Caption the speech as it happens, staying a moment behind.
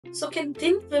So can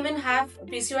thin women have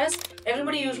PCOS?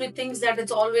 Everybody usually thinks that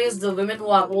it's always the women who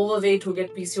are overweight who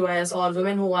get PCOS, or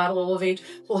women who are overweight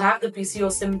who have the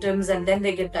PCOS symptoms and then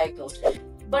they get diagnosed.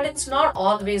 But it's not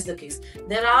always the case.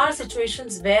 There are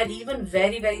situations where even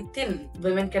very, very thin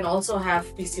women can also have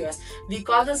PCOS. We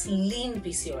call this lean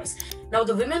PCOS. Now,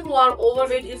 the women who are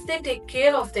overweight, if they take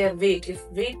care of their weight, if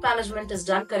weight management is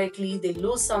done correctly, they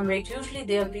lose some weight, usually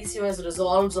their PCOS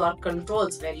resolves or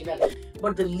controls very well.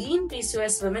 But the lean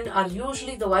PCOS women are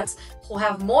usually the ones who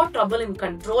have more trouble in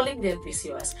controlling their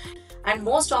PCOS. And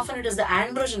most often it is the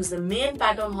androgens, the male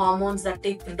pattern hormones, that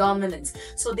take predominance.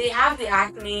 So they have the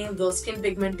acne, the skin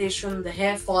pigmentation, the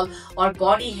hair fall, or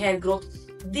body hair growth.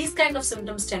 These kind of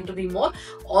symptoms tend to be more.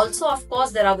 Also, of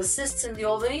course, there are the cysts in the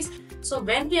ovaries. So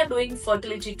when we are doing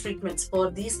fertility treatments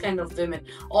for these kind of women,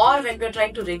 or when we are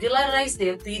trying to regularize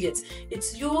their periods,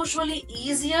 it's usually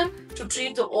easier to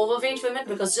treat the overweight women,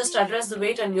 because just address the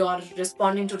weight and you are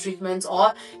responding to treatments,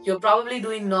 or you're probably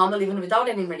doing normal even without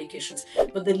any medications.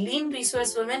 But the lean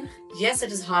PCOS women, yes,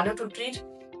 it is harder to treat.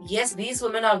 Yes, these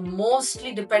women are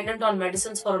mostly dependent on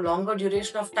medicines for a longer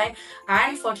duration of time,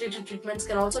 and fertility treatments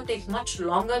can also take much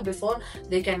longer before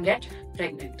they can get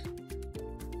pregnant.